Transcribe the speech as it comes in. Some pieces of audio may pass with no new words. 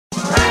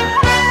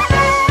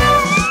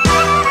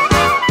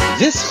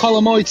This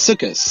Holomoid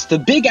Circus, the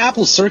Big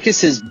Apple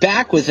Circus is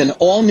back with an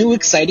all-new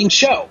exciting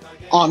show.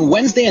 On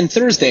Wednesday and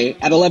Thursday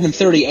at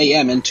 11:30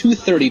 a.m. and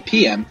 2:30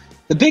 p.m.,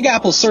 the Big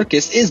Apple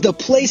Circus is the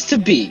place to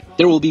be.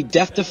 There will be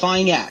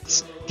death-defying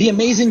acts, the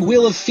amazing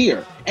Wheel of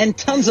Fear, and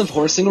tons of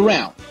horsing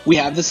around. We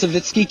have the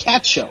Savitsky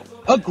Cat Show,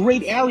 a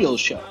great aerial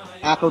show,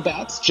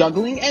 acrobats,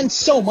 juggling, and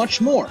so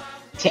much more.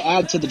 To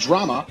add to the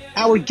drama,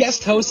 our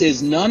guest host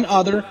is none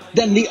other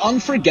than the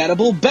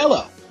unforgettable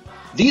Bello.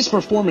 These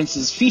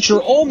performances feature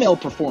all-male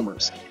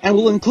performers and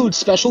will include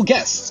special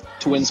guests,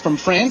 twins from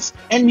France,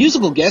 and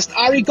musical guest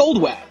Ari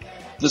Goldwag.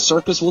 The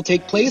circus will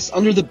take place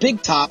under the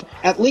Big Top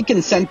at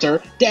Lincoln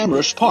Center,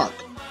 DAMROSCH Park.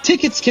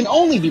 Tickets can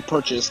only be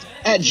purchased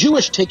at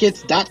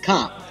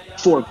jewishtickets.com.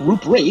 For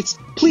group rates,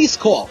 please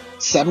call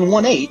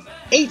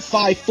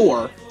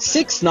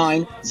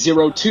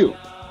 718-854-6902.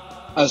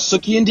 A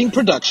Suki and Ding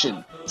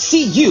production.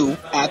 See you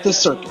at the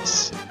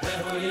circus.